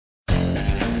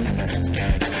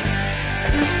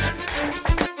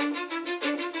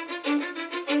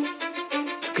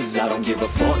I don't give a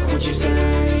fuck what you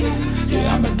say.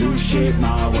 Yeah, I'ma do shit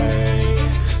my way.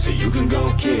 So you can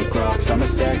go kick rocks, I'ma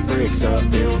stack bricks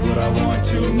up, build what I want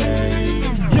to make.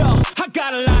 Yo, I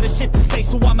got a lot of shit to say,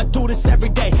 so I'ma do this every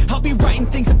day. I'll be writing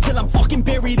things until I'm fucking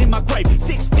buried in my grave.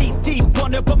 6 feet deep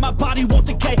under, but my body won't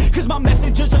decay, cause my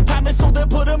messages are timeless, so they'll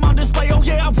put them on display. Oh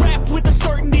yeah, I rap with a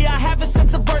certainty, I have a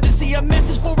sense of urgency, a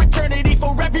message for eternity,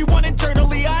 for everyone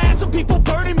internally. I had some people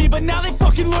burning me, but now they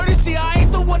fucking learn to see I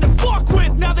ain't the one to fuck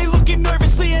with. Now they looking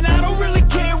nervously, and I don't really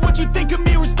care what you think of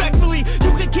me, respectfully.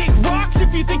 You can kick rocks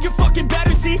if you think you're fucking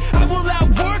better, see I will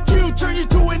outwork you, turn you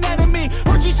to an enemy.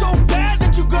 Hurt you so bad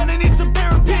that you're gonna need some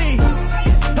therapy.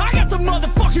 I got the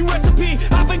motherfucking recipe,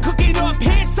 I've been cooking up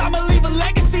hits, I'ma leave a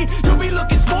legacy. You'll be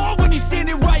looking small when you're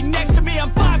standing right next to me. I'm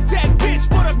 5'10", bitch,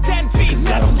 but I'm 10 feet.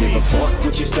 Cause I don't give a fuck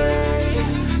what you say.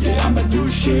 Yeah, I'ma do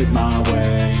shit my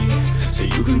way. So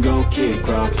you can go kick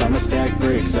rocks, I'ma stack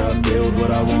bricks up, build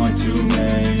what I want to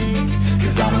make.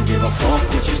 Cause I don't give a fuck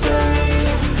what you say.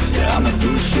 Yeah, I'ma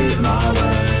do shit my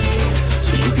way.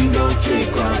 So you can go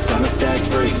kick rocks, I'ma stack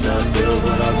bricks up, build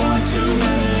what I want to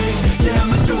make. Yeah,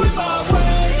 I'ma do it my way.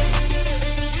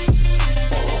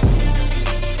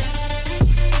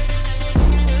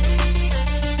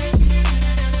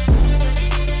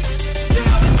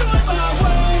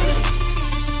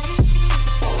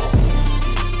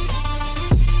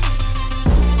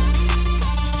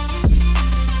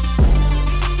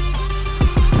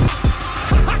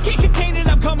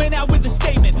 Coming out with a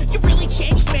statement. You really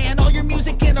changed, man, all your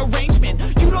music and arrangement.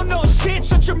 You don't know shit,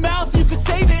 shut your mouth, you can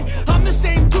save it. I'm the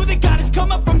same dude that got his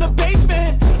come up from the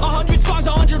basement. 100 songs,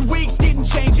 100 weeks, didn't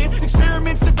change it.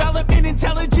 Experiments, development,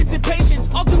 intelligence, and patience.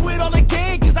 I'll do it all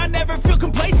again, cause I never feel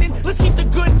complacent. Let's keep the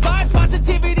good vibes,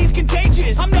 positivity's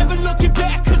contagious. I'm never looking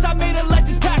back, cause I made a life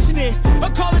that's passionate. A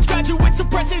college graduate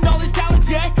suppressing all his talents,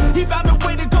 yeah. He found a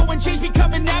way to go and change,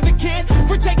 become an advocate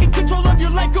for taking control of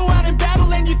your life, go out and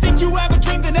battle. And you think you have a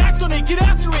dream, then act on it, get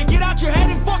after it, get out your head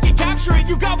and fucking capture it.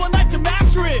 You got one life to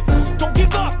master it. Don't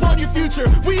give up on your future,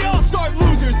 we all start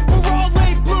losers. We're all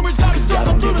late bloomers, gotta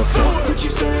struggle through the sewer. What you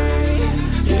say?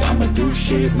 Yeah, I'ma do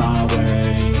shit my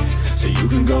way. So you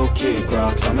can go kick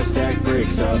rocks, I'ma stack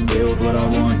bricks up, build what I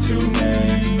want to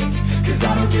make. Cause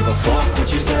I don't give a fuck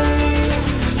what you say.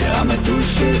 Yeah, I'ma do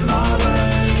shit my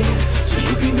way. So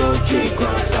you can go kick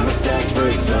rocks, I'ma stack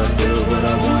bricks up, build what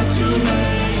I want to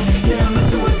make. Yeah, I'ma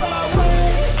do it my way.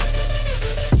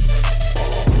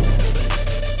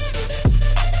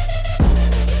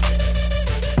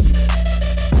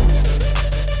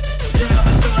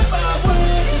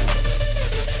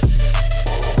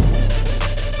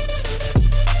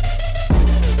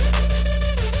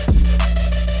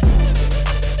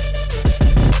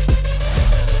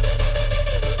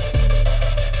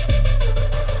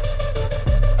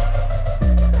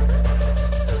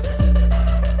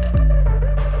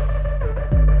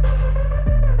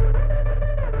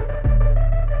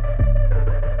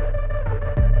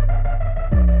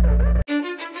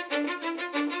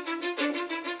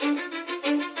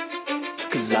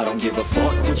 Cause I don't give a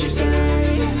fuck what you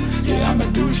say. Yeah, I'ma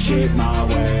do shit my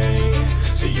way.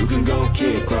 So you can go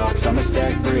kick rocks, I'ma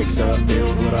stack bricks up,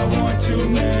 build what I want to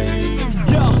make.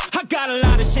 Yo, I got a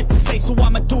lot of shit to say, so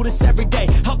I'ma do this every day.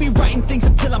 I'll be writing things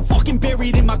until I'm fucking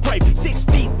buried in my grave. 6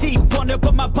 feet deep under,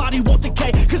 but my body won't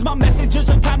decay, cause my messages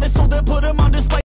are timeless, so they'll put them on display.